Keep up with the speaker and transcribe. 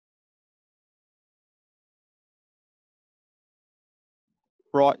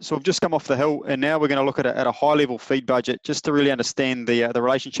Right, so we've just come off the hill, and now we're going to look at a high-level feed budget, just to really understand the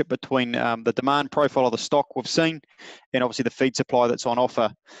relationship between the demand profile of the stock we've seen, and obviously the feed supply that's on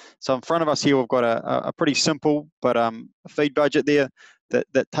offer. So in front of us here, we've got a pretty simple but a feed budget there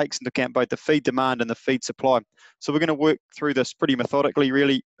that takes into account both the feed demand and the feed supply. So we're going to work through this pretty methodically,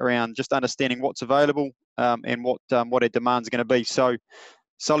 really, around just understanding what's available and what our demand's going to be. So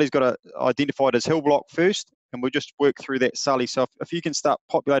Sully's got identified his hill block first, and we'll just work through that, Sully. So if you can start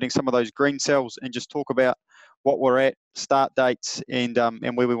populating some of those green cells and just talk about what we're at, start dates, and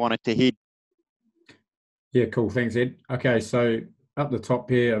where we want it to head. Yeah, cool. Thanks, Ed. Okay, so up the top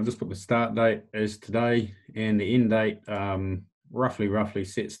here, I've just put the start date as today and the end date roughly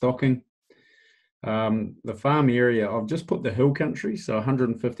set stocking. The farm area, I've just put the hill country, so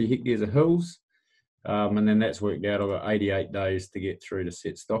 150 hectares of hills, and then that's worked out. I've got 88 days to get through to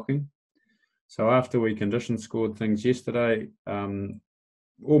set stocking. So after we condition scored things yesterday,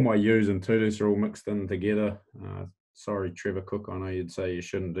 all my ewes and tutus are all mixed in together. Sorry, Trevor Cook, I know you'd say you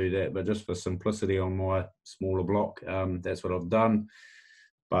shouldn't do that, but just for simplicity on my smaller block, that's what I've done.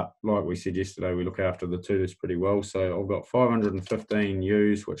 But like we said yesterday, we look after the tutus pretty well. So I've got 515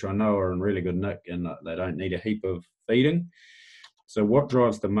 ewes, which I know are in really good nick and they don't need a heap of feeding. So what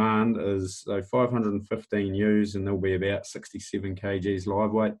drives demand is 515 ewes, and there'll be about 67 kgs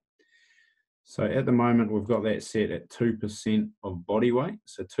live weight. So at the moment, we've got that set at 2% of body weight.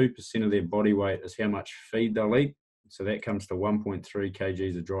 So 2% of their body weight is how much feed they'll eat. So that comes to 1.3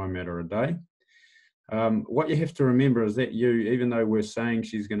 kgs of dry matter a day. What you have to remember is that ewe, even though we're saying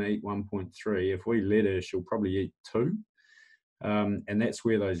she's going to eat 1.3, if we let her, she'll probably eat 2. And that's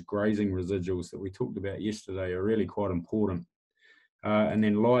where those grazing residuals that we talked about yesterday are really quite important. And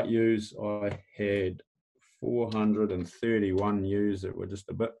then light ewes, I had 431 ewes that were just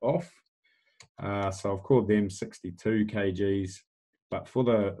a bit off. So I've called them 62 kgs. But for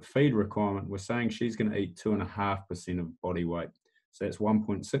the feed requirement, we're saying she's going to eat 2.5% of body weight. So that's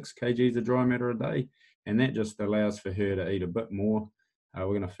 1.6 kgs of dry matter a day. And that just allows for her to eat a bit more. We're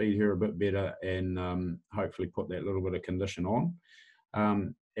going to feed her a bit better and hopefully put that little bit of condition on.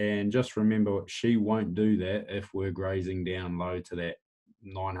 And just remember, she won't do that if we're grazing down low to that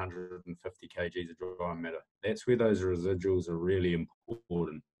 950 kgs of dry matter. That's where those residuals are really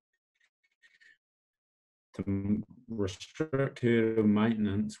important. To restrict her to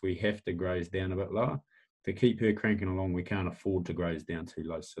maintenance, we have to graze down a bit lower. To keep her cranking along, we can't afford to graze down too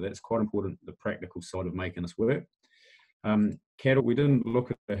low. So that's quite important, the practical side of making this work. Cattle, we didn't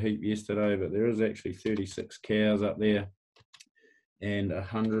look at the heap yesterday, but there is actually 36 cows up there and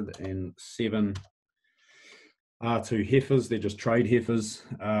 107 R2 heifers. They're just trade heifers.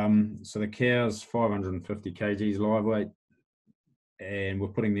 So the cows, 550 kgs live weight, and we're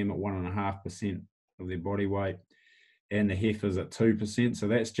putting them at 1.5% of their body weight, and the heifers at 2%. So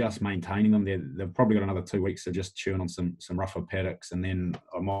that's just maintaining them. They've probably got another 2 weeks of just chewing on some rougher paddocks, and then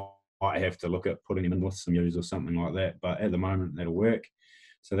I might have to look at putting them in with some ewes or something like that. But at the moment, that'll work.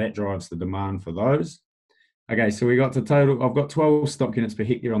 So that drives the demand for those. Okay, so we got to total. I've got 12 stock units per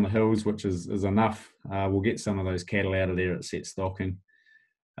hectare on the hills, which is enough. We'll get some of those cattle out of there at set stocking.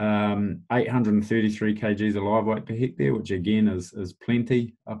 833 kgs of live weight per hectare, which again is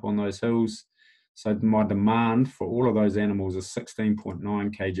plenty up on those hills. So my demand for all of those animals is 16.9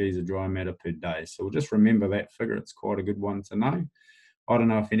 kgs of dry matter per day. So we'll just remember that figure. It's quite a good one to know. I don't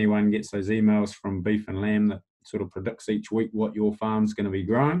know if anyone gets those emails from Beef and Lamb that sort of predicts each week what your farm's going to be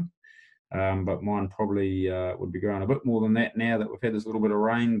growing. But mine probably would be growing a bit more than that now that we've had this little bit of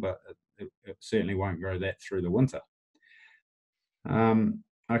rain, but it certainly won't grow that through the winter.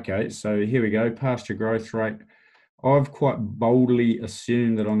 Okay, so here we go, pasture growth rate. I've quite boldly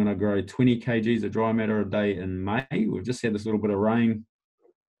assumed that I'm going to grow 20 kgs of dry matter a day in May. We've just had this little bit of rain,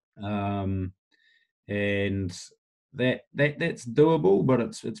 and that's doable, but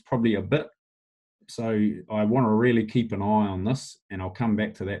it's probably a bit. So I want to really keep an eye on this, and I'll come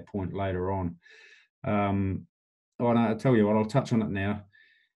back to that point later on. I'll tell you what, I'll touch on it now.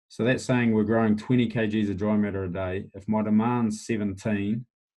 So that's saying we're growing 20 kgs of dry matter a day. If my demand's 17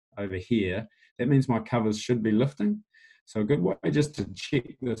 over here, that means my covers should be lifting. So a good way just to check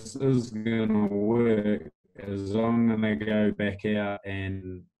this is going to work is I'm going to go back out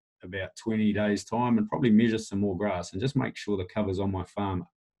in about 20 days time and probably measure some more grass and just make sure the covers on my farm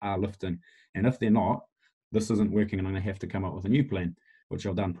are lifting. And if they're not, this isn't working and I'm going to have to come up with a new plan, which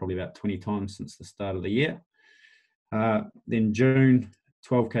I've done probably about 20 times since the start of the year. Then June,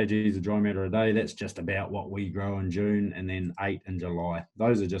 12 kgs of dry matter a day. That's just about what we grow in June, and then 8 in July.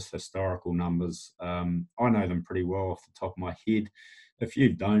 Those are just historical numbers. I know them pretty well off the top of my head. if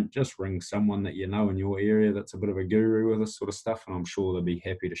you don't, just ring someone that you know in your area that's a bit of a guru with this sort of stuff, and I'm sure they'll be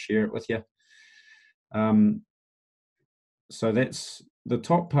happy to share it with you. So that's the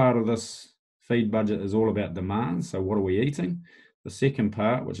top part of this feed budget is all about demand. So what are we eating? The second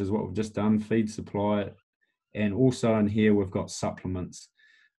part, which is what we've just done, feed supply, and also in here we've got supplements.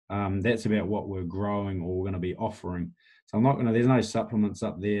 That's about what we're growing or we're going to be offering. So I'm not going to, there's no supplements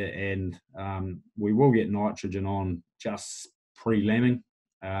up there, and we will get nitrogen on just pre-lambing,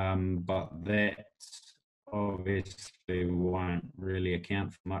 but that obviously won't really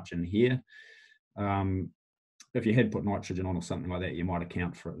account for much in here. If you had put nitrogen on or something like that, you might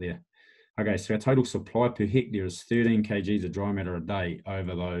account for it there. Okay, so our total supply per hectare is 13 kgs of dry matter a day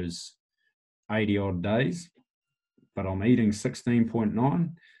over those 80 odd days, but I'm eating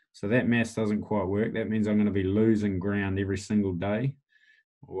 16.9. So that maths doesn't quite work. That means I'm going to be losing ground every single day.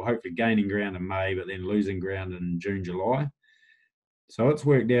 Well, hopefully gaining ground in May, but then losing ground in June, July. So it's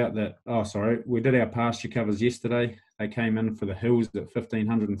worked out that, we did our pasture covers yesterday. They came in for the hills at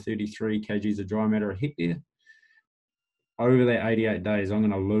 1,533 kgs of dry matter a hectare. Over that 88 days, I'm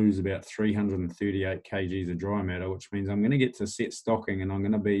going to lose about 338 kgs of dry matter, which means I'm going to get to set stocking and I'm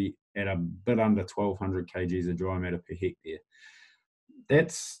going to be at a bit under 1,200 kgs of dry matter per hectare.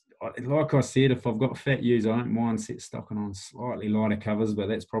 That's, like I said, if I've got fat ewes, I don't mind set stocking on slightly lighter covers, but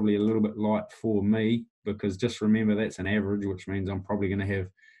that's probably a little bit light for me, because just remember that's an average, which means I'm probably going to have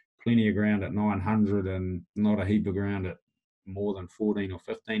plenty of ground at 900 and not a heap of ground at more than 14 or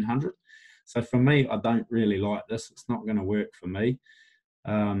 1,500. So for me, I don't really like this. It's not going to work for me.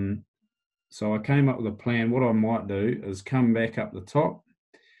 So I came up with a plan. What I might do is come back up the top,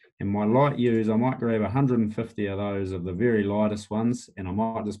 and my light ewes, I might grab 150 of those of the very lightest ones, and I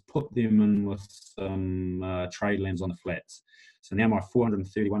might just put them in with some trade lambs on the flats. So now my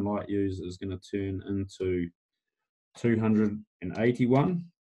 431 light ewes is going to turn into 281.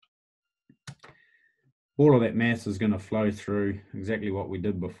 All of that mass is going to flow through exactly what we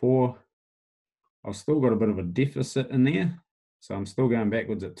did before. I've still got a bit of a deficit in there, so I'm still going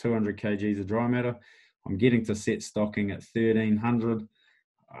backwards at 200 kgs of dry matter. I'm getting to set stocking at 1,300.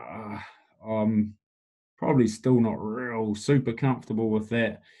 I'm probably still not real super comfortable with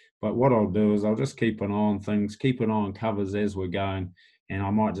that, but what I'll do is I'll just keep an eye on things, keep an eye on covers as we're going, and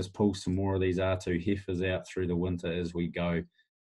I might just pull some more of these R2 heifers out through the winter as we go.